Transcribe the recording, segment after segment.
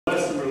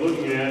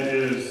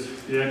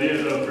the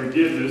idea of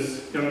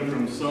forgiveness coming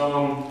from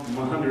Psalm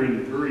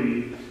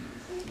 103,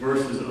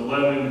 verses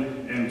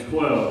 11 and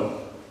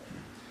 12.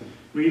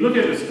 When you look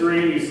at the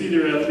screen, you see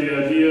there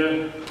the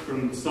idea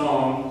from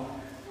Psalm,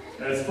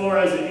 as far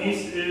as the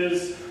east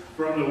is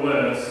from the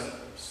west,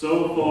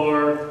 so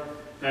far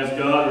has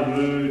God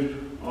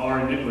removed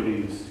our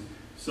iniquities.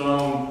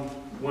 Psalm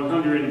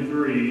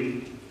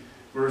 103,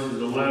 verses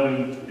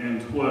 11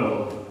 and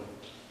 12.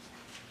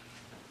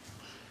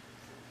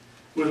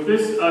 With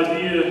this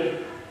idea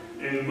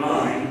in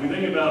mind, we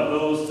think about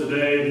those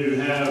today who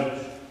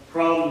have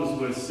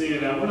problems with sin.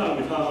 Now, we're not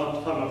going to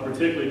talk about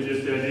particularly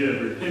just the idea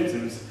of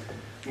repentance,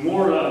 but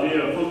more the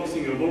idea of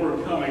focusing on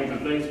overcoming the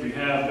things we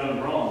have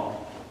done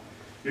wrong.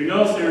 You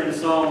notice there in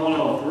Psalm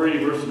 103,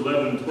 verses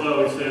 11 and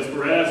 12, it says,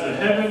 "For as the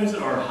heavens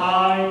are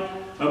high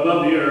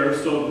above the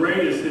earth, so great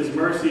is his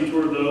mercy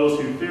toward those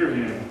who fear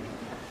him.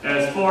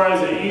 As far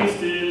as the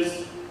east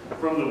is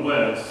from the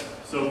west,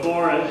 so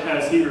far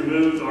has he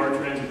removed our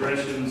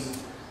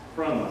transgressions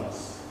from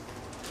us."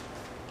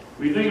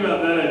 We think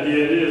about that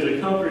idea, it is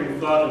a comforting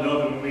thought to know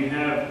that when we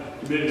have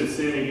committed a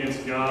sin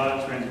against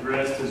God,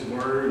 transgressed his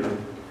word, and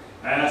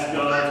ask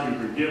God to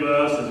forgive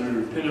us as we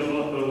repent of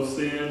those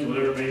sins,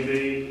 whatever it may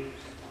be,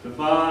 to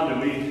find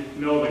that we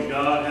know that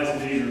God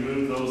has indeed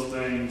removed those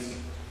things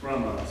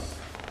from us.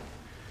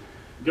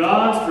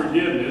 God's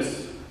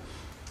forgiveness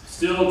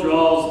still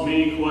draws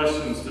many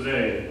questions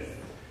today.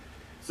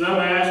 Some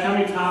ask, how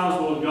many times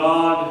will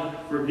God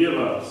forgive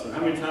us? Or how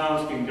many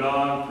times can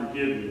God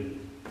forgive me?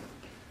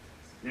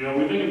 You know,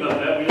 we think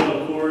about that. We know,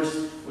 of course,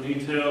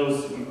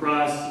 when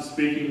Christ is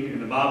speaking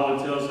in the Bible,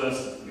 it tells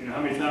us, how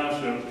many times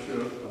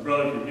should a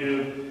brother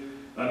forgive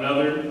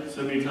another?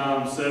 So many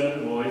times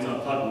 7. Well, he's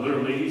not talking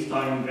literally. He's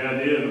talking about the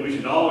idea that we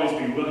should always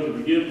be willing to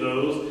forgive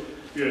those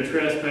who have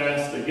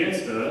trespassed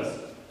against us,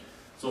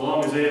 so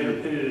long as they have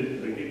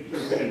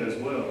repented as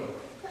well.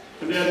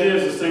 And the idea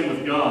is the same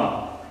with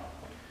God.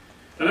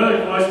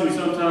 Another question we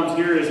sometimes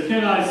hear is,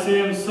 can I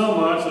sin so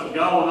much that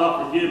God will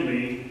not forgive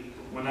me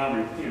when I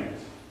repent?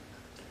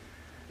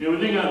 We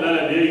think about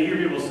that idea. You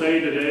hear people say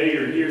today,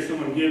 or hear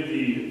someone give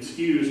the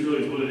excuse,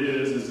 really is what it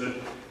is that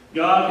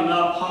God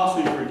cannot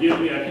possibly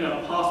forgive me. I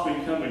cannot possibly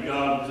come to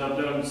God because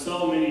I've done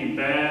so many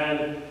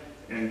bad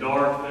and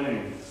dark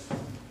things.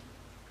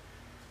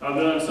 I've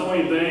done so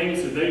many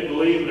things that they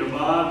believe in their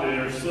mind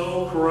that are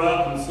so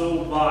corrupt and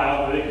so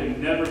vile that they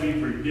can never be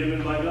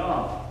forgiven by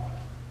God.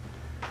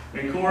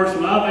 And of course,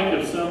 when I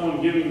think of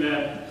someone giving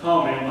that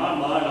comment, my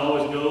mind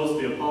always goes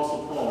to the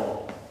Apostle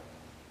Paul.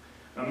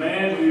 A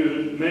man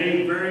who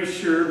made very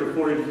sure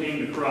before he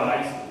came to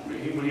Christ,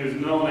 when he was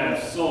known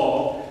as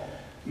Saul,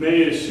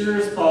 made as sure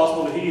as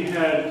possible that he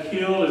had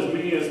killed as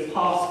many as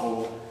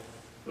possible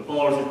the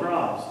followers of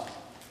Christ.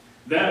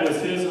 That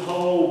was his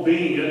whole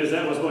being.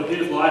 That was what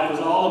his life was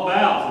all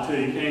about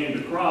until he came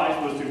to Christ,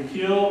 was to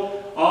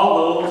kill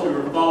all those who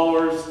were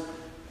followers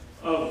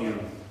of him.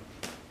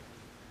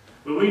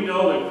 But we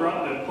know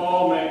that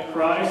Paul met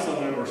Christ,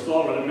 or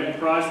Saul rather met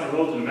Christ on the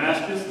road to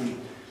Damascus, and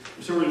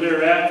shortly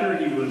thereafter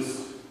he was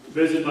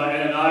visited by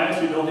Ananias,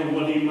 who told him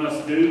what he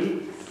must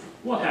do.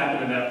 What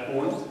happened at that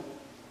point?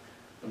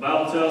 The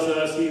Bible tells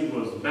us he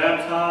was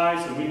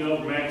baptized, and we know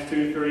from Acts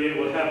 2:38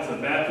 what happens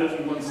at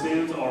baptism when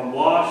sins are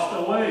washed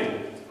away.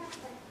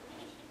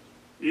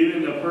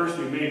 Even a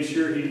person who made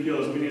sure he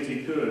killed as many as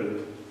he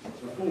could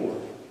before.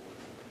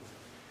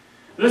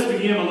 Let's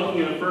begin by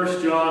looking at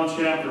 1 John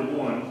chapter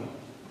 1.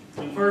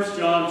 In 1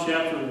 John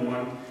chapter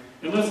 1,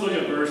 and let's look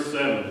at verse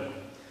 7.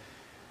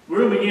 We're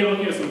going to begin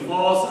looking at some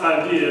false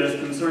ideas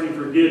concerning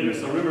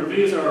forgiveness. So remember,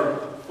 these are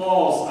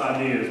false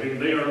ideas. I mean,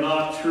 they are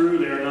not true,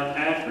 they are not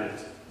accurate.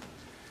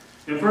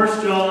 In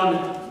 1 John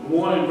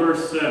 1 and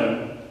verse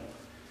 7,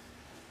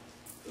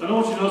 I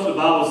want you to notice the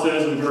Bible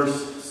says in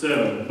verse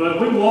 7, "But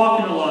if we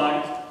walk in the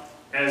light,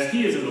 as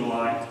he is in the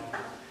light,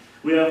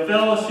 we have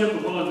fellowship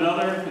with one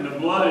another, and the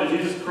blood of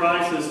Jesus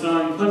Christ, his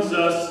Son, cleanses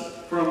us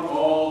from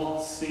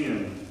all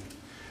sin."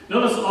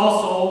 Notice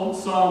also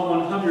Psalm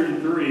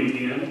 103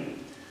 again.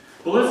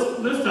 Well,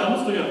 this time,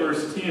 let's look at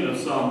verse 10 of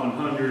Psalm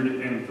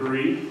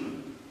 103.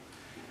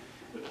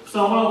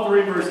 Psalm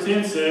 103 verse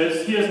 10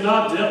 says, "He has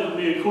not dealt with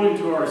me according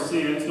to our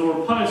sins,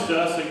 nor punished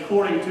us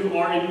according to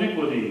our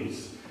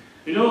iniquities."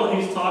 You know what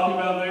he's talking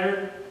about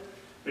there?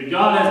 That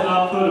God has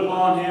not put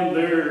upon him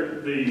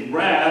the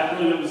wrath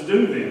really that was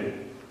due them.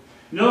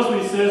 Notice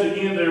what he says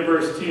again there,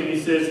 verse 10. He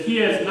says, "He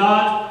has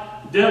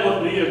not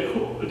dealt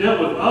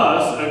with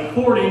us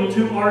according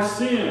to our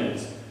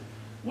sins."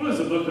 What does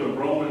the book of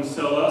Romans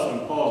tell us when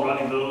Paul's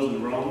writing those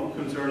in Rome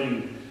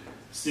concerning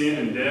sin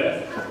and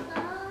death?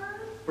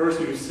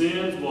 Person who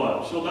sins,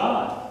 what? Shall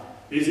die.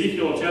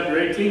 Ezekiel chapter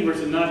 18,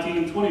 verses 19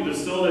 and 20, "The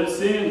soul that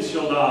sins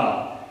shall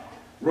die."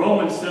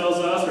 Romans tells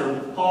us, or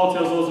Paul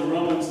tells us in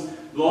Romans,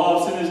 the law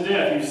of sin is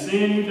death. You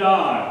sin, you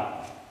die.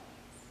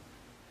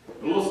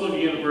 But let's look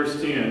again at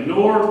verse 10.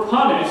 "Nor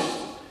punished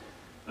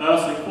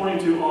us according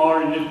to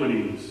our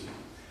iniquities."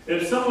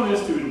 If someone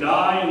is to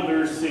die in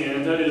their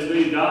sins, that is,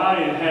 they die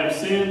and have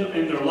sinned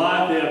in their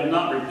life they have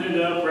not repented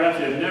of, perhaps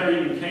they have never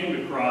even came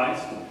to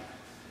Christ,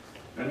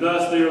 and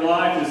thus their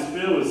life is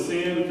filled with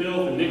sin,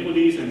 filth,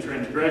 iniquities, and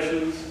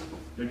transgressions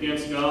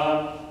against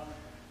God,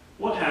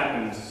 what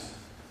happens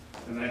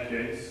in that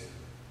case?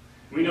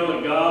 We know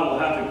that God will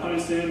have to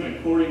punish them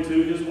according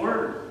to His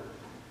Word.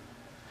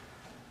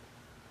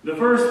 The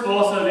first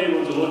false idea we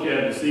want to look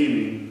at this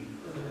evening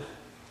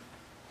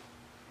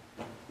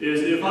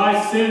is if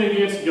I sin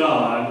against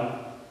God,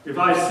 if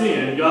I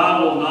sin,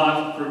 God will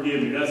not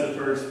forgive me. That's the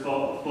first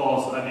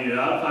false idea.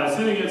 If I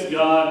sin against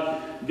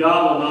God,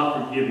 God will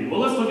not forgive me.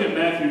 Well, let's look at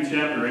Matthew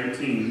chapter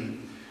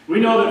 18. We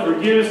know that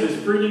forgiveness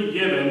is freely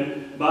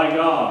given by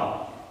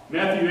God.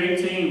 Matthew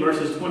 18,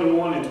 verses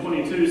 21 and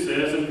 22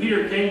 says, And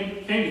Peter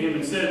came to him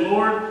and said,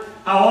 Lord,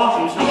 how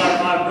often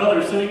shall my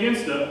brother sin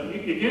against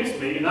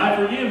me, and I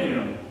forgive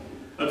him?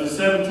 Up to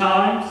 7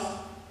 times?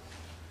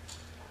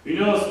 You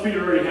notice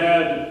Peter already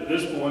had, at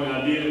this point, an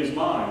idea in his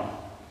mind.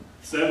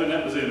 7,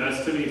 that was it.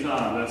 That's too many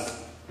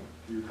times.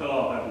 You're cut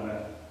off after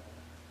that.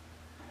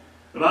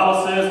 The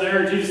Bible says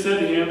there, Jesus said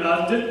to him,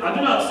 I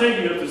do not say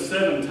to you up to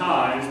 7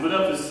 times, but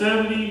up to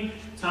 70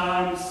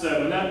 times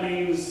 7. That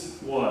means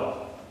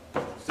what?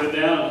 Sit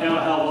down and count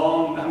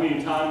how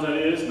many times that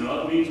is?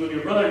 No, it means when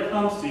your brother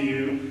comes to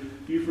you,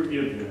 you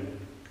forgive them.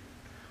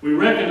 We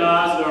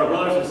recognize that our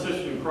brothers and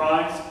sisters in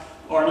Christ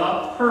are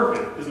not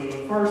perfect, because one of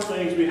the first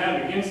things we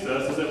have against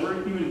us is that we're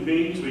human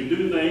beings. We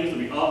do things that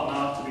we ought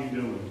not to be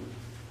doing.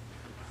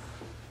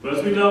 But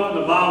as we know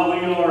from the Bible,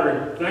 we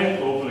are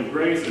thankful for the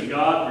grace of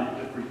God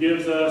that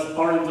forgives us,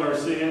 pardons our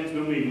sins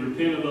when we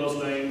repent of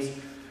those things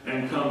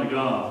and come to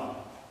God.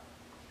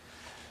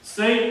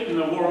 Satan in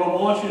the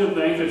world wants you to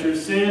think that your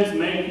sins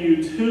make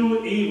you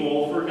too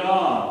evil for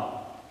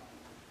God.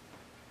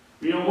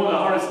 You know, one of the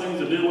hardest things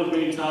to deal with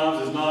many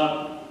times is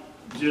not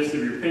just the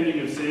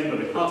repenting of sin, but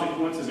the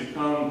consequences that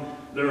come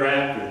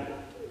thereafter.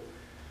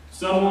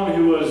 Someone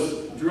who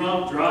was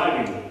drunk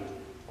driving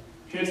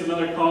hits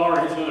another car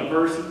or hits another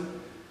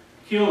person,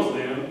 kills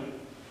them,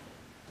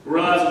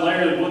 realizes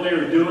later that what they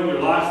were doing, their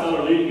lifestyle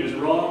they're leading is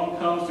wrong,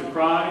 comes to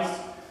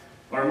Christ,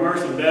 are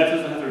immersed in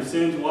baptism, have their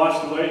sins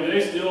washed away. Do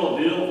they still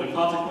deal with the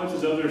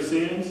consequences of their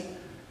sins?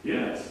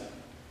 Yes.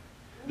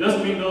 It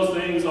doesn't mean those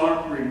things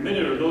aren't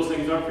remitted or those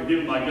things aren't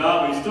forgiven by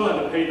God, but you still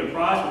have to pay the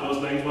price for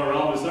those things while we're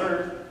on this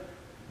earth.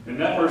 In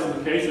that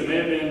person's case, it may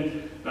have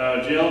been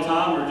jail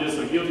time or just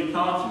a guilty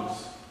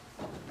conscience.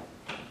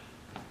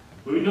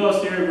 But we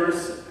notice here in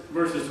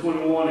verses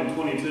 21 and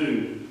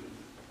 22,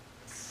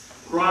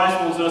 Christ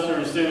wants us to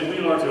understand that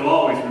we are to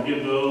always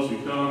forgive those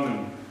who come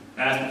and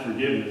ask for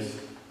forgiveness.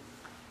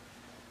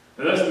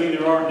 That doesn't mean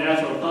there aren't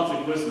natural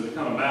consequences that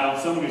come about.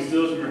 Someone who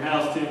steals from your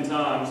house 10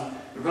 times,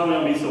 you're probably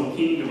not going to be so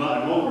keen to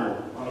invite them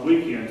over on the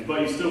weekends,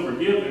 but you still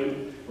forgive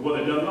them for what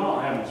they've done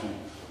wrong, haven't you?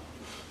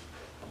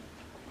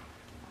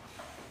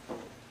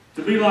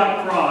 To be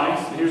like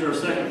Christ, and here's our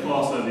second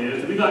false idea,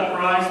 to be like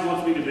Christ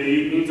wants me to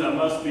be means I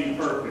must be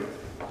perfect.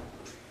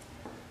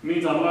 It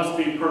means I must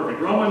be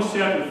perfect. Romans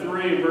chapter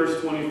 3 and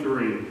verse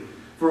 23.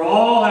 For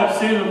all have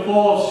sinned and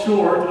fall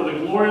short of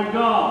the glory of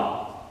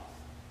God.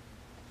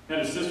 I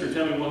had a sister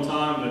tell me one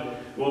time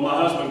that, well, my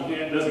husband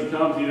doesn't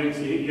come because he thinks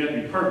you have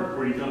to be perfect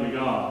before you come to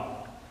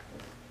God.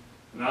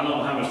 And I don't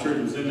know how much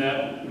truth was in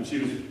that when she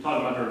was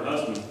talking about her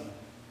husband.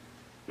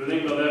 But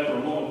think about that for a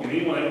moment. Can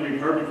anyone ever be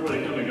perfect before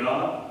they come to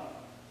God?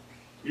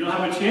 You don't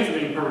have a chance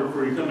of being perfect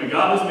before you come to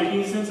God. It doesn't make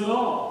any sense at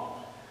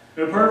all.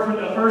 A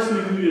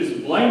person who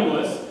is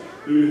blameless,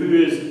 who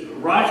is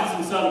righteous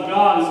inside of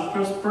God,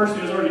 is a person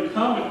who has already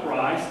come to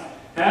Christ,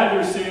 had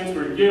their sins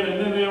forgiven,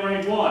 and then they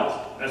already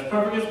what? As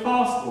perfect as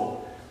possible.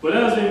 But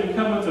that doesn't even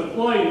come into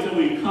play until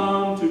we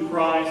come to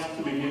Christ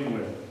to begin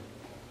with.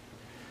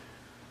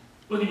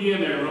 Look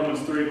again there in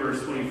Romans 3,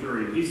 verse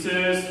 23. He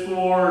says,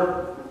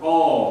 for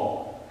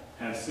all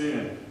have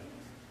sinned.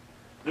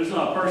 There's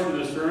not a person in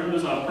this room,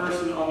 there's not a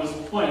person on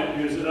this planet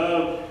who is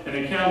of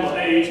an accountable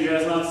age who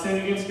has not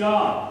sinned against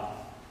God.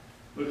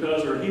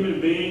 Because we're human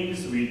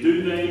beings, we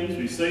do things,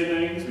 we say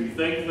things, we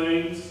think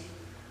things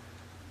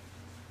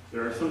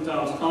that are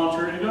sometimes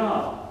contrary to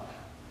God.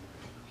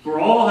 For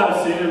all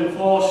have sinned and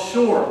fall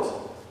short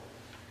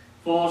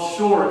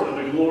of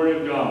the glory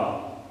of God.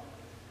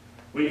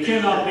 We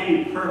cannot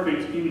be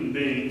perfect human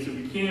beings, but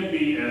we can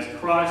be as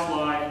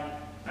Christ-like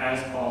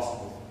as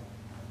possible.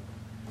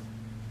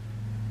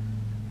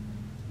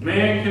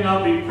 Man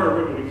cannot be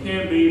perfect, but we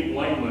can be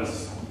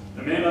blameless.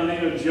 A man by the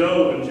name of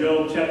Job in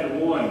Job chapter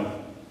 1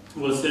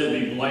 was said to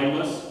be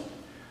blameless.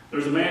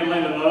 There's a man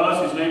named of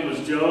us whose name was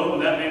Job,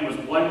 and that man was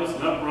blameless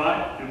and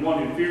upright, and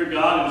one who feared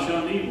God and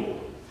shunned evil.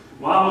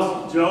 Why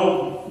was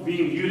Job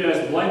being viewed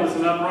as blameless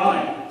and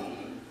upright?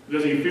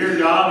 Because he feared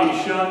God and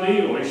he shunned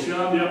evil. He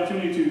shunned the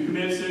opportunity to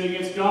commit sin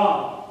against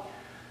God.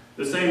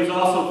 The same is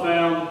also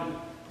found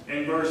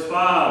in verse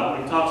 5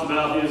 when he talks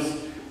about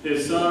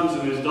his sons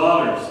and his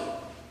daughters.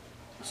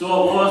 So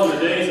it was in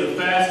the days of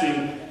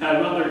fasting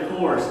had run their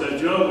course, that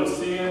Job would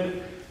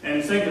sin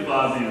and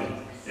sanctify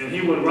them. And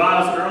he would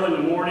rise early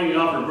in the morning and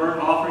offer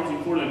burnt offerings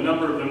according to the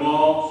number of them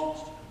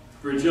all.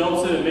 For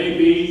Job said, it may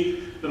be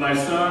that my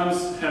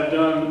sons have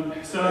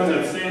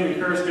sinned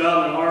and cursed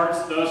God in their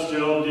hearts. Thus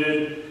Job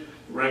did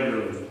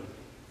regularly.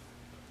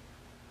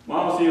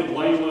 he a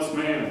blameless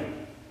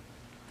man?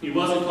 He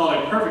wasn't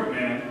called a perfect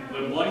man,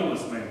 but a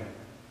blameless man.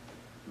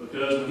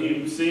 Because when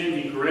he sinned,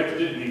 he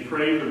corrected it, and he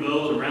prayed for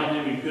those around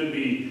him who could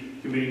be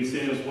committing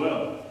sin as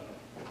well.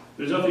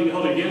 There's nothing to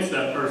hold against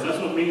that person. That's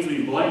what it means to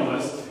be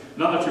blameless.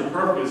 Not that you're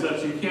perfect, it's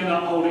that you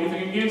cannot hold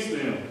anything against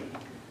them.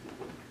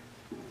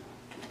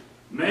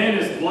 Man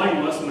is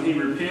blameless when he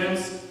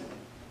repents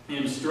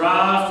and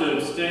strives to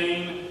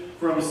abstain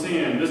from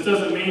sin. This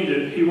doesn't mean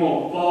that he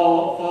won't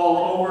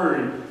fall over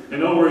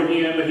and over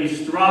again, but he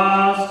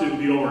strives to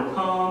be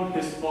overcome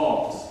his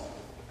faults.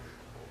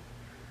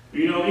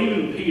 You know,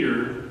 even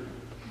Peter,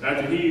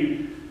 after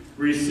he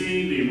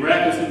received the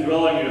miraculous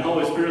indwelling of the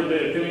Holy Spirit on the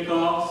day of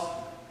Pentecost,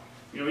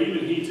 you know,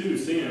 even he too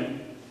sinned.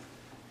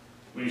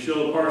 When he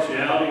showed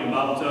partiality, and the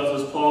Bible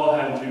tells us Paul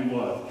had to do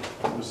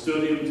what?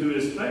 Withstood him to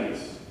his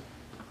face.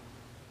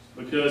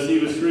 Because he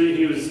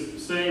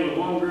was staying with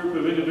one group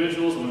of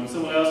individuals, and when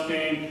someone else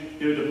came,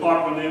 he would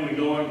depart from them and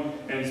go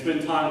and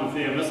spend time with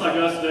them. That's like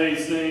us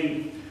today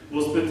saying,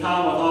 we'll spend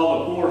time with all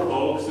the poor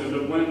folks,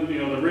 and when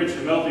the rich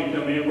and wealthy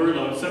come in, we're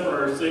going to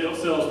separate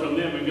ourselves from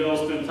them and go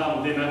spend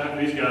time with them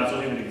after these guys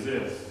don't even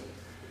exist.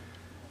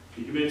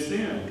 He commits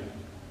sin.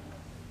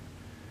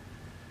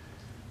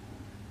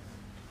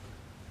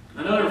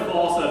 Another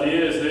false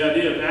idea is the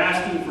idea of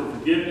asking for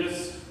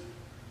forgiveness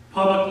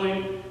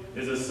publicly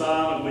is a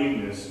sign of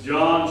weakness.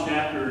 John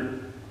chapter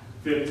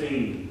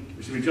 15.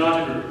 It should be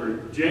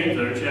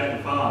James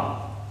chapter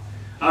 5.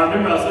 I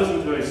remember I was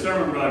listening to a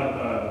sermon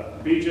by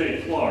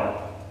B.J. Clark.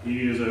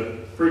 He is a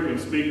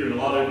frequent speaker in a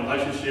lot of different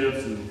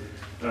relationships and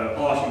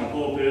polishing the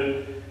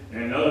pulpit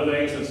and other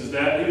things such as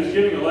that. He was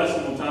giving a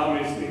lesson one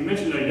time. He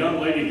mentioned a young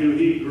lady who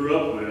he grew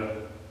up with.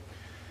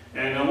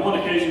 And on one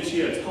occasion she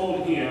had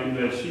told him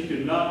that she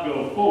could not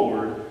go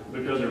forward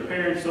because her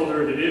parents told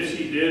her that if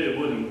she did, it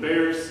would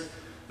embarrass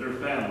their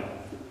family.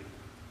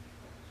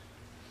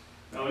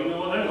 Now, you know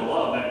what? There's a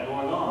lot of that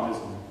going on,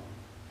 isn't there?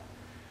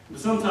 But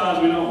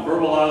sometimes we don't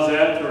verbalize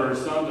that to our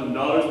sons and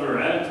daughters, but our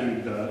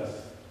attitude does.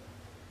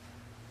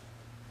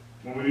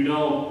 When we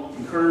don't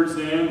encourage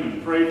them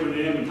and pray for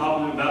them and talk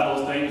to them about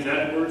those things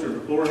afterwards or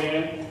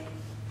beforehand.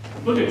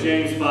 Look at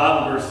James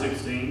 5, verse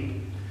 16.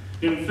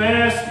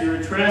 Confess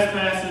your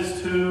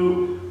trespasses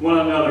to one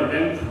another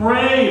and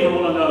pray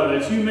for one another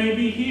that you may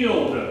be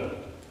healed.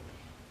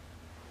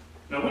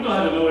 Now, we don't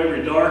have to know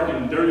every dark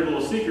and dirty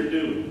little secret,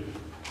 do we?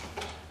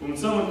 When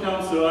someone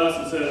comes to us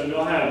and says,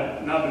 I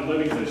have not been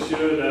living as I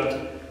should,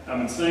 I've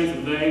been saying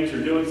some things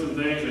or doing some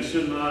things I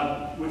should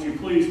not, would you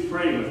please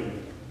pray with me?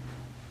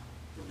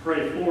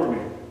 Pray for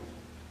me.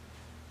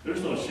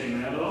 There's no shame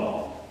in that at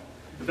all.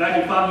 In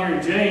fact, you find here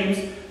in James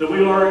that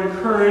we are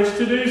encouraged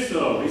to do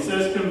so. He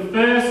says,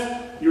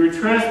 confess your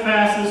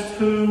trespasses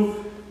to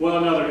one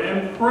another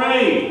and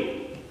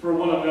pray for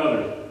one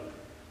another.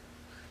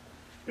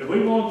 If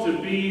we want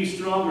to be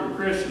stronger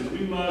Christians,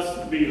 we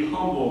must be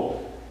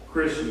humble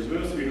Christians. We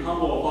must be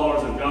humble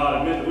followers of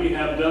God. Admit that we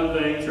have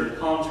done things that are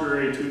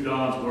contrary to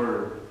God's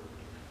Word.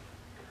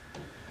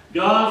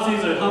 God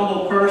sees a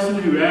humble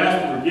person who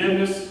asks for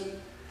forgiveness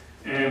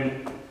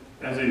and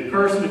as a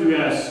person who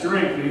has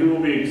strength and who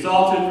will be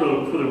exalted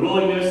for the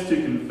willingness to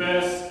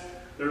confess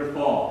their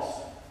faults.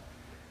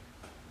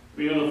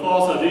 The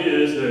false idea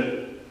is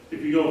that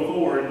if you go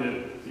forward,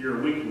 that you're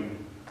a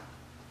weakling,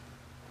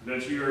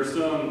 that you are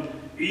some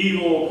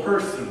evil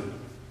person.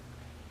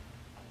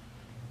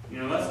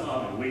 That's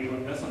not a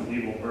weakling. That's not an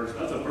evil person.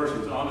 That's a person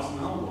who's honest and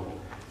humble.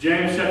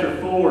 James chapter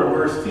 4,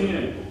 verse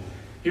 10.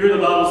 Here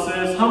the Bible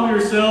says, humble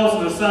yourselves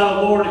in the sight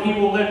of the Lord, and He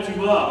will lift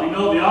you up.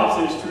 The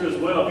opposite is true as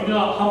well. If you do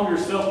not humble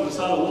yourself in the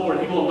sight of the Lord,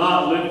 He will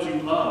not lift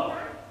you up.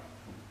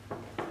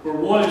 For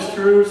one is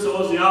true,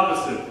 so is the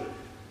opposite.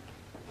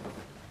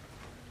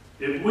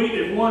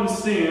 If one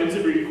sins,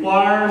 it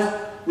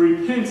requires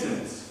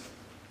repentance.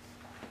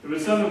 If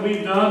it's something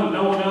we've done and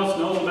no one else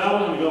knows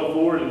about, we're going to go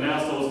forward and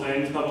announce those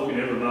things publicly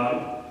to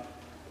everybody.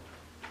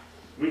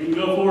 We can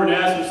go forward and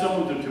ask for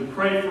someone to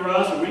pray for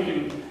us, or we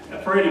can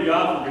pray to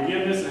God for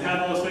forgiveness and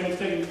have those things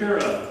taken care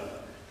of.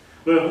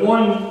 But if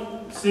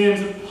one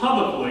sins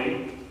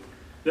publicly,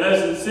 that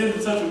is, sins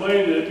in such a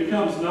way that it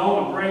becomes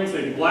known and brings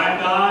a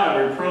black eye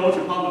or reproach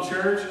upon the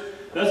church,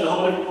 that's a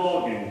whole different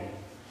ballgame.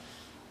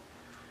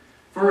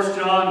 1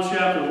 John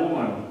chapter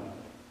 1.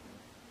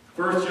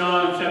 1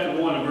 John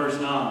chapter 1 and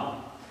verse 9.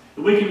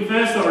 If we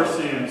confess our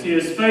sins, He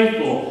is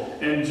faithful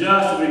and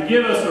just to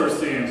forgive us our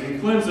sins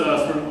and cleanse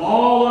us from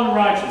all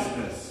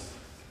unrighteousness.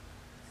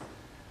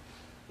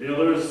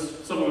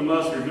 There's something we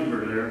must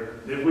remember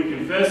there. If we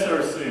confess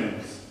our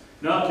sins,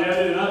 not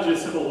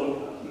just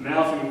simple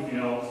announcing,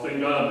 saying,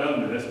 God, I've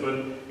done this,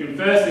 but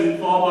confessing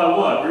followed by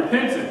what?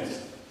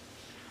 Repentance.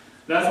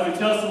 That's when we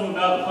tell someone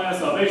about the plan of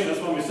salvation. That's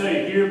when we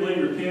say, hear,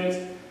 believe,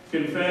 repent,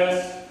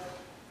 confess.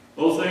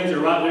 Those things are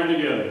right there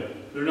together.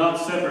 They're not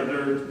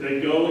separate. They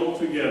go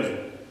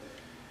together.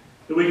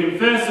 If we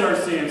confess our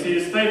sins, He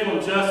is faithful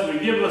and just to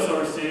forgive us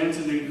our sins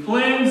and to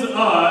cleanse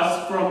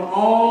us from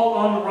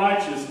all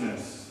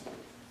unrighteousness.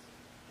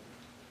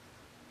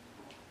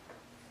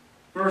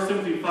 1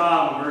 Timothy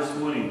 5, verse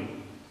 20.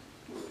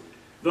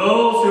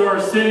 Those those who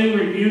are sinning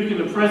rebuke in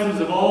the presence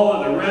of all,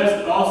 that the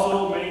rest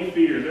also may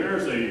fear.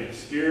 There's a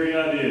scary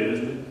idea,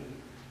 isn't it?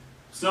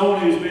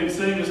 Someone who's been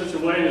sinning in such a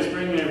way that's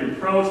bringing a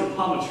reproach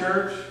upon the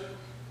church,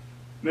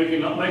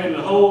 making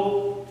the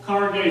whole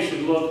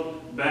congregation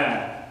look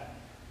bad.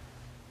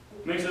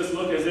 Makes us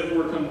look as if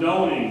we're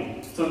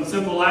condoning some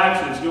simple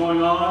actions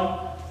going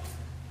on.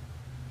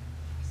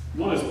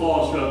 What does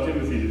Paul instruct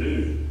Timothy to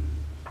do?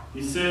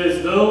 He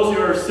says, those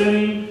who are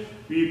sinning,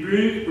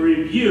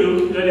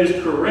 rebuke, that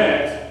is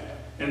correct,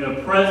 in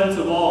the presence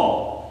of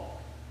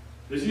all.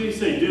 Does he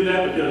say do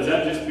that because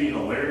that'd just be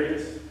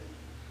hilarious?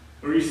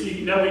 Or you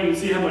see, that way you can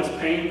see how much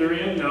pain they're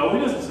in? No, he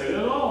doesn't say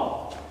that at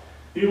all.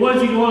 What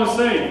does he want to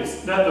say?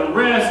 It's that the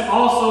rest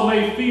also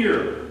may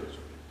fear.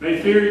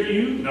 May fear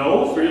you?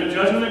 No, fear the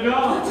judgment of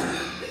God.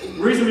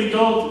 The reason we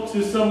go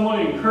to someone,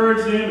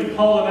 encourage them, and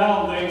call them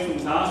out on things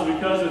sometimes is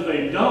because if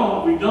we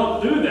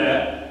don't do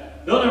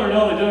that, they'll never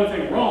know they've done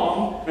anything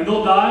wrong, and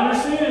they'll die in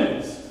their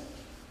sins.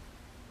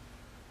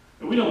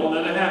 And we don't want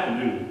that to happen,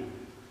 do we?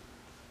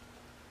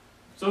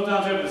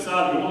 Sometimes we have to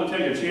decide if we want to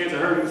take a chance of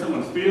hurting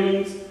someone's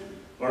feelings,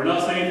 or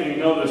not say anything,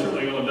 you know they're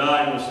certainly going to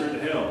die and go straight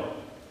to hell.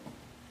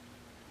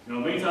 You know,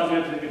 many times we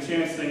have to take a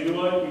chance to say, you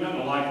know what, you're not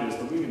going to like this,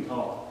 but we can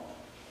talk.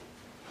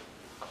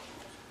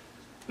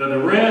 That the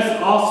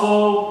rest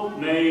also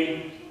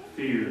may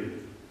fear.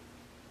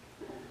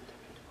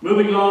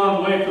 Moving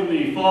on away from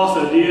the false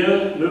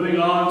idea, moving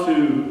on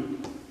to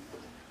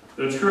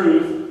the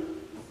truth.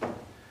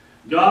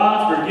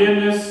 God's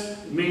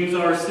forgiveness means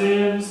our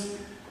sins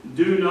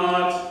do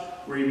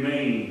not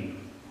remain.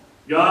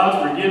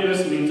 God's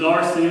forgiveness means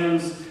our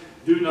sins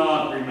do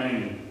not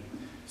remain.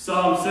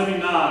 Psalm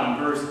 79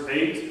 verse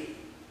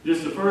 8,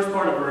 just the first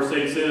part of verse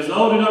 8 says,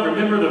 oh, do not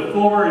remember the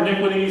former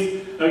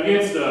iniquities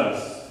against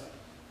us.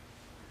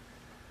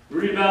 We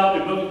read about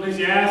the book of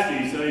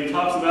Ecclesiastes, he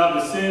talks about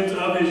the sins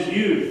of his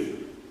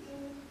youth.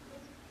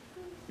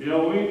 You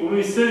know, when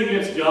we sin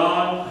against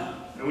God,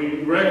 and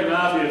we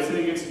recognize we have sinned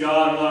against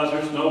God, and realize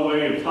there's no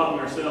way of talking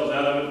ourselves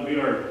out of it, we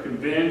are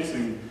convinced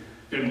and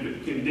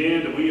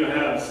condemned that we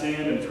have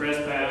sinned and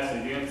trespassed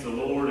against the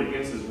Lord,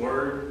 against His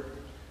Word.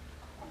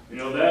 You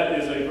know, that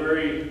is a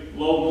very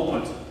low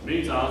moment,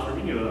 many times for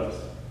many of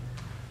us.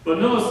 But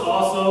notice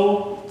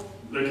also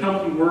the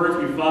accompanying words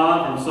we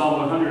find from Psalm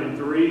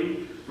 103,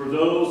 for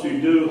those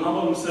who do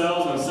humble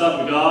themselves in the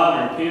sight of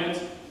God and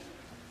repent.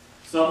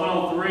 Psalm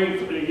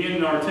 103, again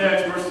in our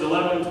text, verses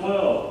 11 and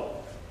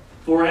 12.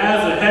 For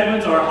as the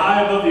heavens are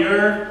high above the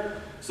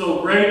earth,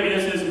 so great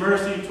is His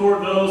mercy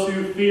toward those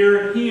who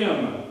fear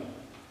Him.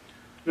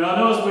 Now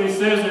notice what he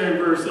says there in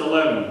verse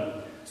 11.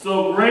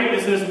 So great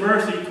is His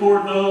mercy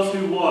toward those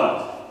who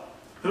what?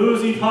 Who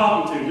is he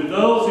talking to? To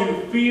those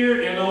who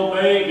fear and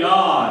obey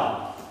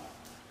God.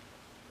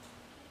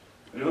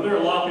 You know, there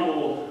are a lot of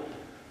people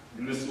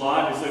in this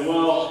life who say,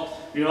 well,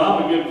 you know,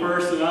 I'm a good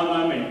person,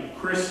 I'm a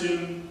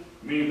Christian.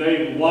 I mean,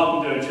 they've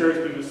walked into a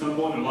church at some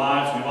point in their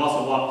lives, and they've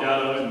also walked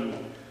out of it,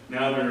 and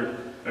now they're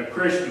a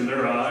Christian in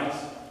their eyes.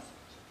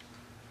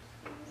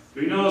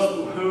 Do you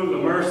notice who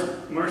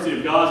the mercy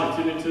of God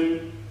is intended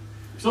to?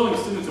 It's only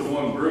extended to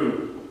one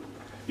group.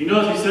 You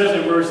notice he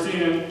says in verse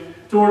 10,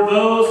 toward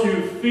those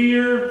who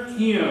fear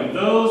Him,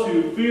 those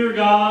who fear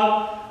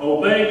God,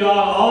 obey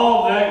God,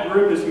 all that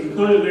group is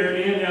included there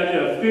in the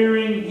idea of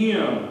fearing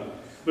Him.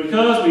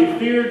 Because we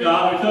fear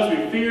God, because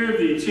we fear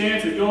the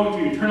chance of going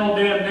to eternal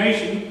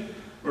damnation,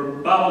 or the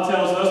Bible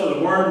tells us that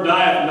the worm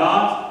dieth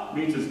not,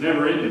 means it's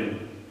never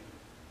ending.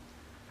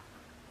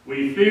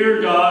 We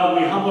fear God,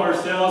 we humble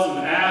ourselves and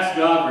ask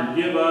God to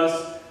forgive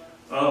us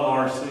of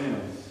our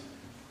sins.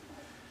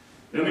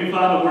 Then we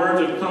find the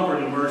words of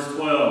comfort in verse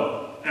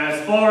 12.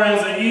 As far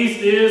as the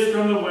east is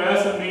from the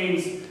west, it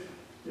means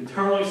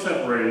eternally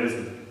separated,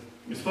 isn't it?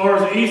 As far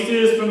as the east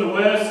is from the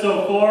west,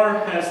 so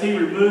far has He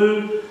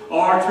removed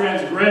our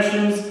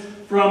transgressions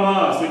from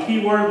us. The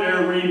key word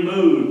there,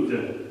 removed.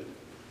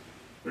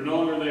 They're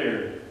no longer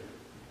there.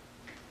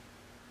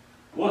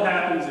 What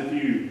happens if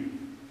you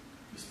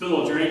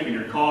spill a drink in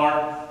your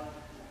car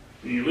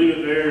and you leave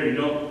it there and you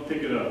don't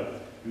pick it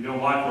up? You don't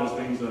wipe those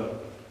things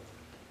up.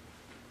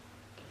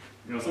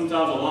 You know, sometimes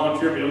on a long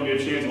trip we don't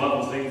get a chance to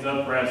wipe those things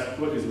up perhaps as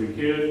quick as we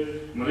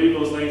could. And we leave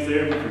those things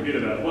there and we forget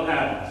about it. What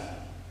happens?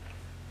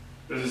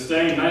 Does the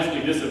stain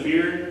magically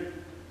disappear?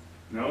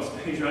 No, it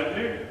stays right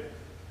there.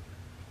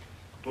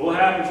 But what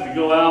happens if you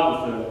go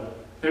out with a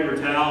paper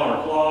towel or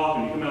a cloth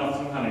and you come out with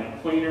some kind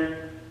of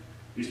cleaner?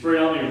 You spray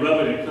it on and you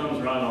rub it and it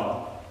comes right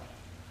off.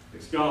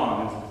 It's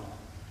gone, isn't it?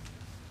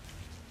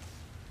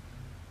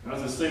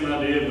 That's the same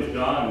idea with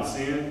God and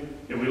sin.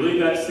 If we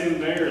leave that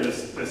sin there,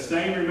 the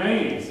stain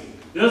remains.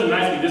 It doesn't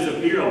actually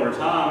disappear over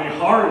time. It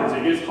hardens.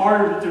 It gets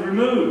harder to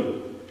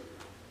remove.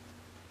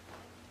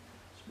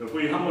 But if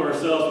we humble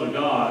ourselves with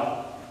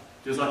God,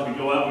 just like we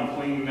go out and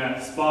clean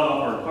that spot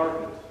off our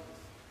carpet,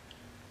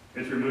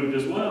 it's removed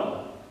as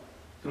well.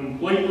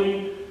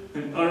 Completely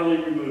and utterly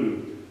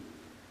removed.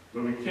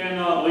 But we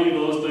cannot leave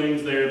those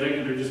things there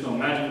thinking they're just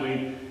going to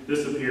magically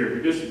disappear.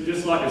 Because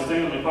just like a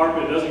stain on the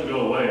carpet, it doesn't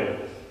go away.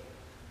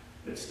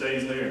 It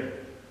stays there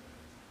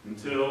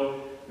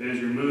until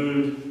is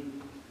removed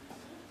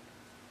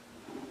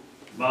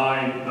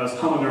by us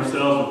humbling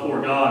ourselves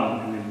before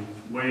God in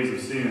ways of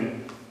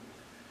sin.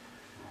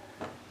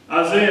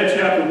 Isaiah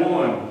chapter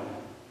 1.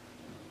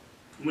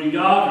 When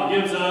God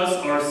forgives us,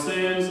 our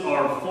sins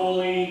are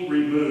fully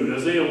removed.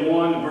 Isaiah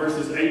 1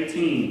 verses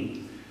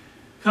 18.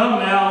 Come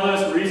now, let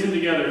us reason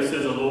together,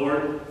 says the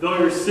Lord. Though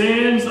your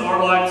sins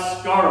are like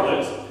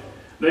scarlet,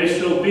 they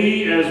shall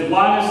be as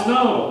white as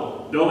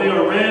snow. Though they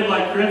are red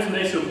like crimson,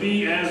 they shall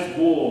be as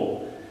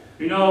wool.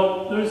 You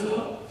know, there's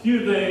a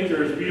few things that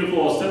are as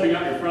beautiful as stepping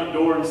out your front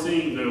door and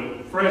seeing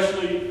the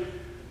freshly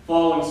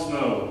fallen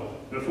snow.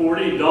 Before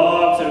any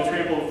dogs have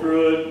trampled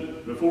through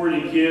it, before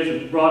any kids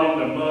have brought in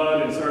the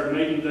mud and started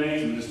making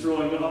things and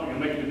destroying it and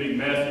making a big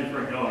mess in your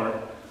front yard.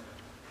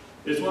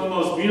 It's one of the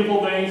most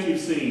beautiful things you've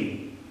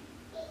seen.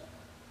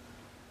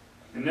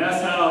 And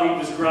that's how he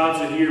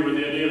describes it here with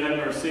the idea of having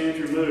our sins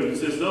removed. It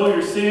says, though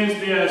your sins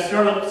be as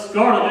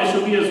scarlet, they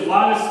shall be as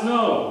white as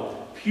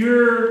snow,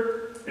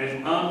 pure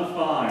and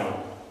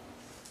undefiled.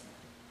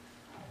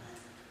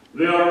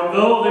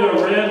 Though they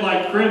are red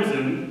like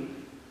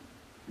crimson,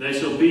 they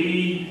shall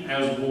be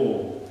as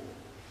wool.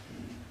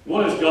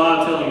 What is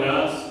God telling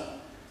us?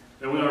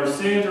 That when our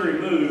sins are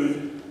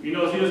removed, you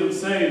know, he doesn't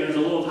say there's a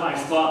little tiny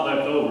spot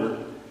left over.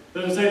 He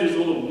doesn't say there's a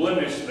little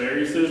blemish there.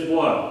 He says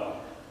what?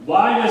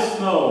 White as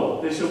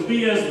snow. They shall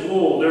be as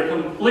wool. They're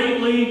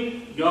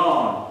completely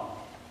gone.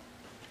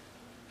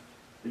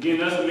 Again,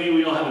 doesn't mean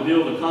we don't have to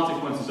deal with the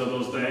consequences of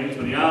those things.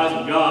 In the eyes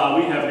of God,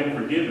 we have been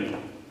forgiven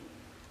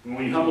when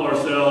we humble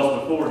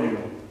ourselves before him.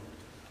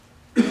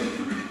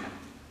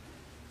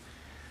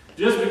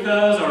 Just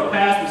because our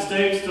past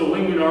mistakes still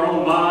linger in our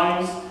own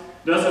minds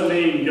doesn't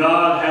mean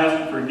God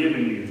hasn't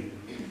forgiven you.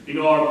 You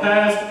know, our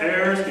past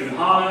errors can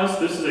haunt us.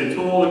 This is a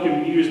tool that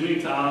can be used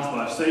many times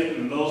by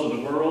Satan and those of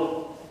the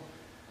world.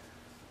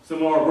 Some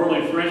of our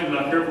worldly friends, if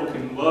not careful,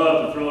 can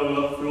love to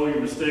throw your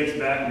mistakes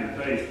back in your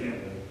face,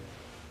 can't they?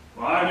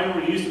 Well, I remember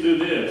when you used to do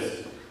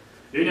this.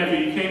 Even after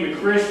you became a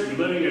Christian,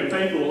 living a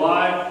faithful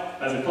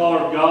life as a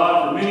follower of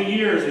God for many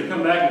years, they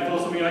come back and throw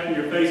something back in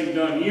your face you've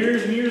done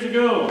years and years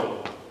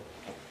ago.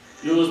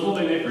 You know, there's one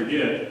thing they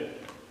forget.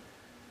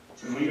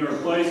 And when you are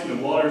placed in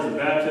the waters of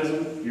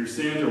baptism, your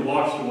sins are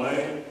washed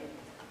away.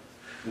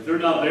 If they're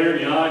not there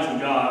in the eyes of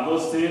God,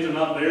 those sins are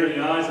not there in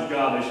the eyes of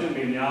God. They shouldn't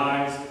be in the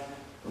eyes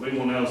of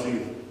anyone else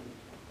either.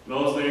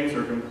 Those things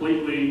are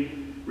completely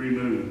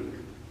removed.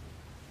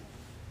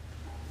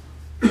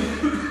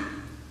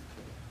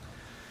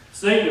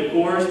 Satan, of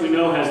course, we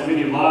know has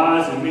many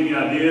lies and many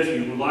ideas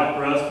he would like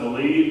for us to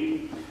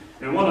believe.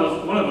 And one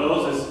of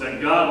those is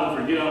that God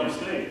will forget our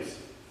mistakes.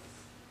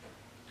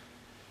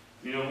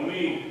 You know, when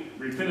we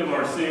repent of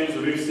our sins,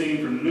 that we've seen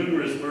from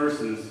numerous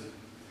verses,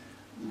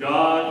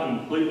 God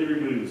completely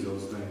removes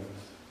those things.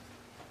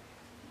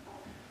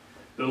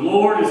 The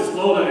Lord is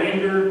slow to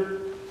anger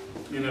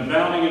and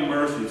abounding in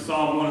mercy.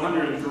 Psalm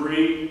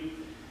 103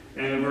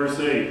 and verse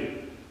 8.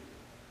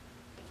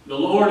 The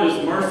Lord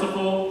is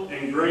merciful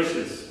and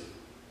gracious,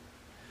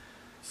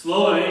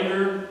 slow to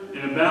anger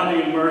and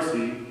abounding in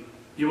mercy.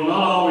 He will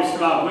not always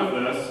strive with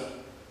us,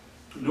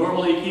 nor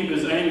will he keep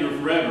his anger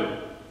forever.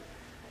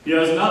 He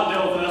has not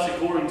dealt with us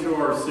according to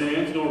our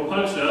sins, nor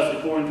punished us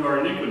according to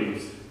our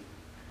iniquities.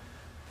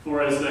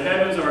 For as the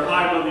heavens are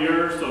high above the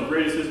earth, so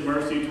great is his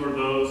mercy toward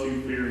those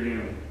who fear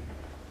him.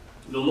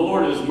 The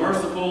Lord is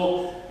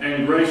merciful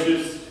and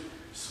gracious,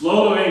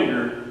 slow to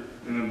anger,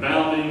 and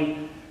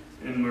abounding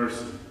in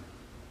mercy.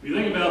 If you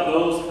think about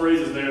those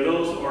phrases there,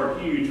 those are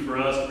huge for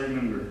us to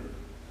remember.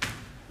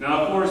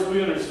 Now, of course,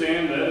 we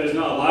understand that it's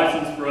not a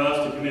license for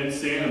us to commit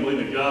sin and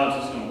believe that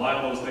God's just going to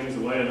wipe those things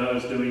away and not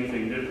us do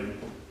anything different.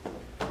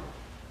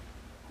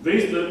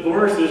 These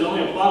verses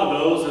only apply to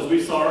those, as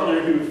we saw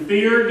earlier, who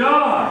fear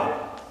God.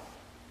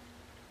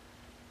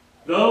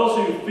 Those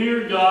who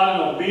fear God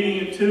and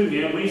obedient to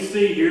him, we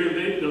see here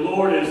that the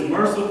Lord is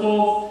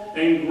merciful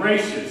and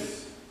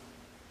gracious.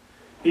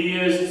 He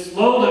is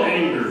slow to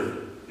anger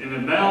and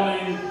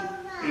abounding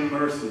in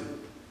mercy.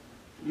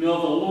 You know,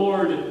 if the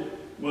Lord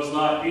was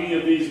not any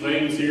of these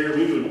things here,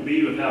 we would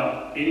be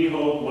without any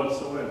hope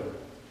whatsoever.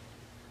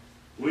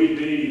 We'd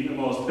be the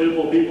most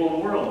pitiful people in the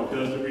world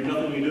because there'd be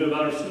nothing we can do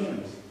about our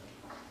sins.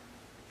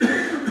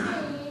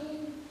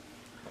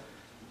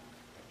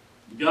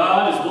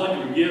 God is willing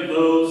to forgive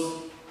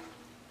those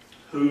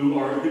who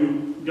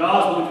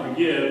God's willing to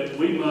forgive.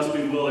 We must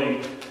be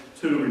willing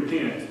to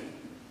repent.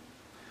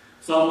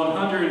 Psalm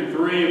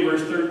 103,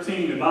 verse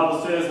 13, the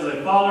Bible says, that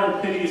a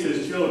father pities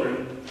his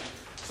children,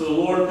 so the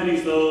Lord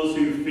pities those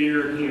who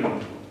fear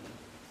him.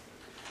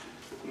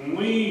 When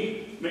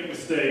we make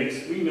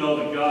mistakes, we know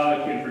that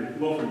God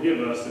will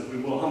forgive us if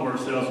we will humble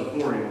ourselves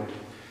before him.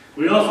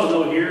 We also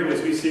know here,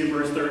 as we see in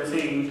verse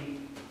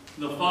 13,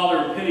 the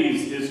father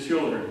pities his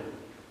children,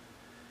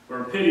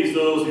 or pities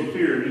those who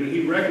fear him.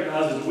 He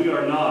recognizes we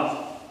are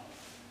not,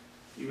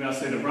 you might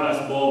say, the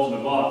brightest bulbs in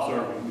the box,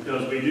 are we?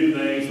 Because we do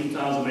things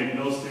sometimes that make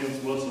no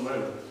sense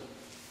whatsoever.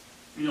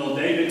 You know,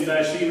 David and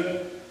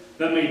Bathsheba,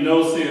 that made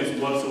no sense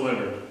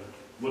whatsoever.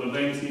 What the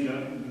things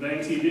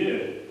he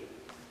did.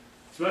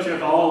 Especially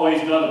after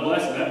always God a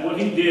blessing. That what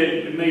he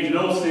did, it made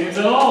no sense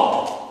at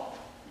all.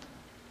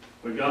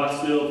 But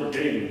God still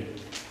forgave him.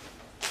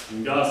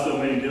 And God still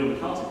made him deal with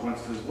the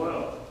consequences as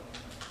well.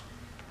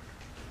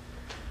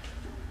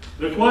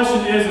 The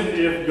question isn't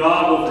if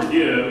God will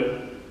forgive.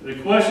 The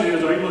question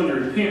is, are you willing to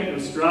repent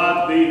and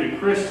strive to be the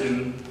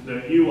Christian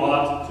that you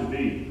ought to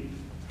be?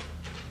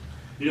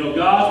 You know,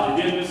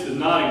 God's forgiveness is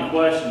not in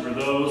question for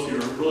those who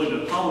are willing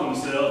to humble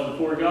themselves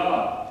before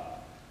God.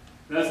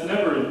 That's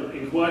never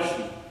in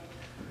question.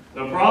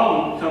 The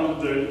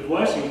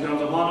question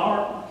comes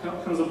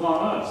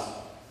upon us.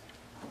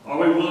 Are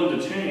we willing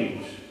to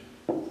change?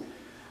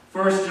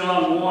 1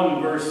 John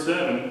 1 verse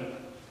 7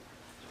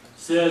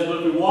 says,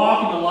 "But we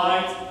walk in the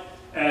light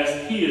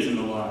as he is in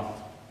the light."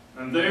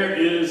 And there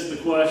is the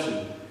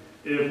question.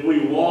 If we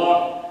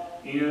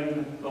walk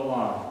in the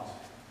light.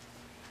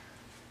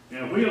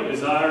 And if we don't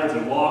desire to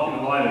walk in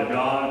the light of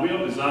God, if we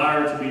don't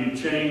desire to be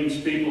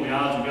changed people in the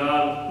eyes of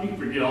God, we can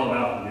forget all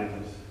about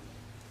forgiveness.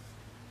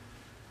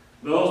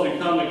 Those who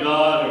come to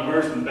God,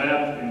 immersed in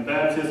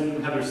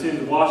baptism, have their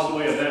sins washed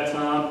away at that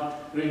time,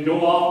 and then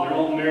go off their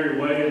own merry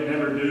way and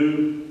never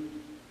do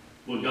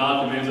what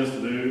God commands us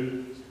to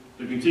do,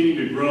 to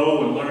continue to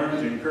grow and learn,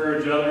 to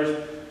encourage others,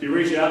 to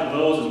reach out to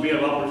those as we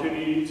have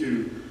opportunity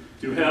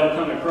to help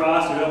come to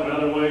Christ, to help in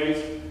other ways.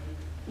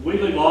 We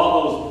leave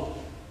all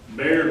those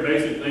bare,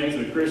 basic things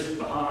of the Christians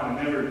behind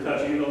and never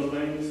touch any of those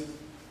things.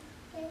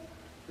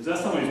 Is that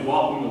somebody who's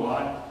walking in the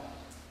light?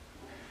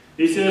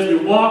 He says,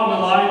 we walk in the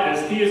light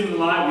as he is in the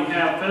light. We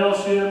have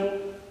fellowship.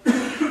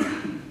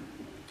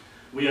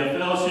 We have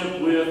fellowship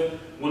with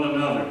one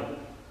another.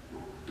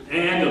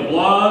 And the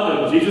blood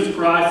of Jesus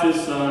Christ,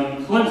 his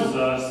Son, cleanses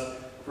us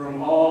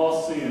from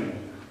all sin.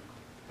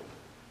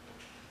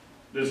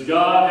 Does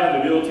God have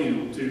the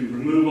ability to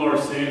remove our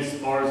sins as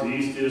far as the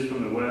east is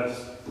from the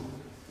west?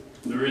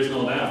 There is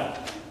no doubt.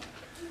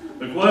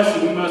 The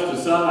question we must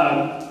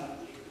decide,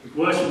 the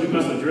question we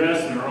must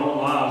address in our own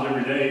lives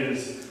every day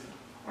is,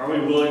 are we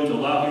willing to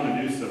allow him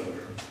to do so?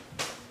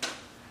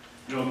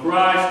 You know,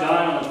 Christ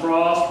died on the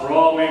cross for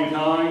all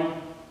mankind.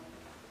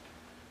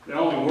 That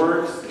only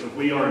works if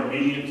we are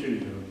obedient to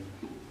him.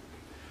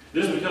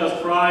 Just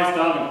because Christ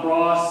died on the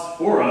cross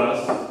for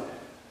us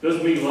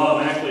doesn't mean we'll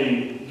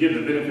automatically get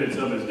the benefits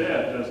of his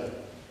death, does it?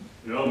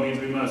 You know, it means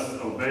we must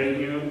obey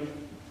him,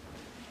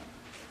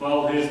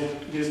 follow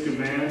his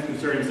commands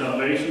concerning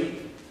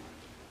salvation,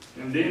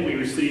 and then we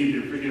receive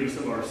the forgiveness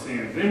of our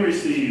sins. Then we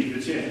receive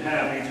the chance to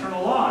have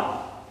eternal life.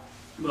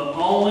 But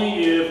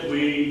only if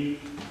we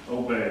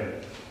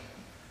obey.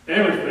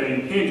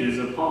 Everything hinges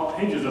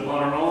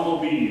upon our own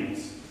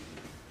obedience.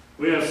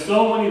 We have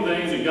so many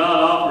things that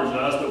God offers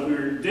us, but if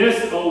we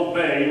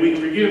disobey, we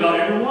can forget about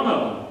every one of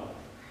them.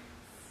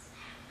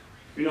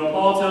 You know,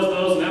 Paul tells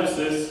those in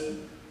Ephesus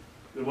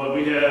that what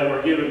we have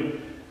are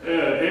given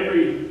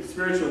every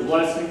spiritual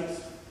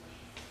blessings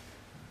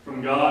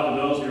from God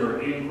to those who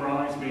are in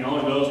Christ. I mean,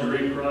 only those who are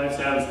in Christ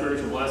have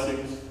spiritual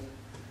blessings.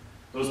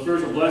 Those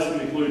spiritual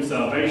blessings include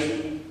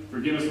salvation,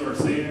 forgiveness of our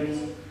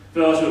sins,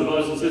 fellowship with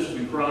brothers and sisters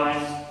in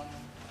Christ.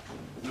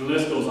 The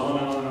list goes on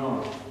and on and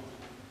on.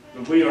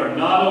 If we are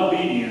not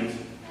obedient,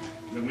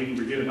 then we can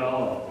forget about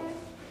all of it.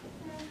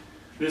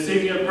 This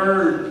evening you have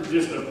heard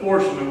just a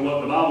portion of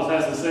what the Bible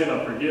has to say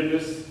about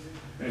forgiveness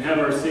and have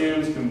our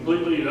sins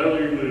completely and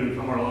utterly removed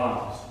from our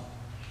lives.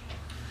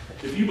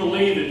 If you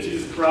believe that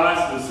Jesus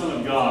Christ is the Son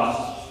of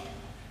God,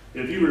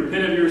 if you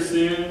repent of your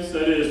sins,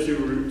 that is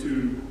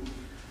to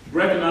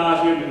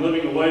recognize you have been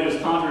living a way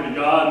that's contrary to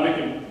God, make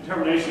a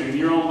determination in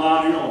your own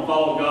mind you're going to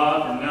follow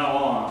God from now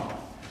on.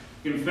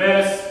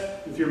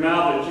 Confess with your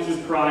mouth that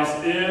Jesus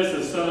Christ is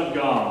the Son of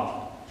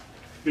God.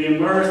 Be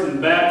immersed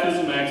in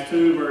baptism, Acts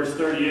 2, verse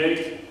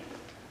 38,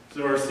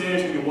 so our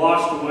sins can be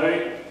washed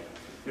away.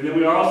 And then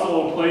we are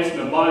also placed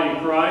in the body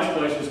of Christ,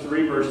 Galatians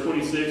 3, verse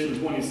 26 and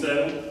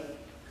 27.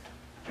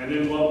 And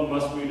then what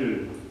must we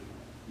do?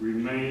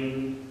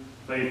 Remain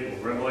faithful.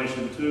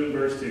 Revelation 2,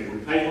 verse 10.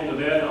 Be faithful to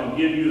death, I'll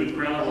give you the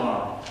crown of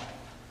life.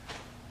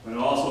 But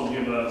I'll also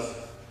give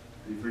us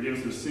the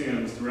forgiveness of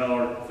sins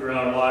throughout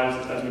our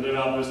lives as we live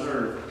out this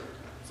earth.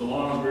 So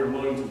long as we're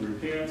willing to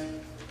repent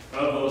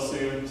of those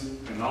sins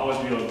and always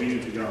be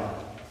obedient to God.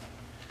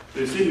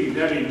 This evening, if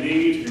you have any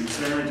needs,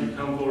 concerns, you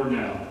come forward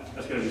now.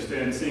 That's got to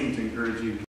stand and sing to encourage you.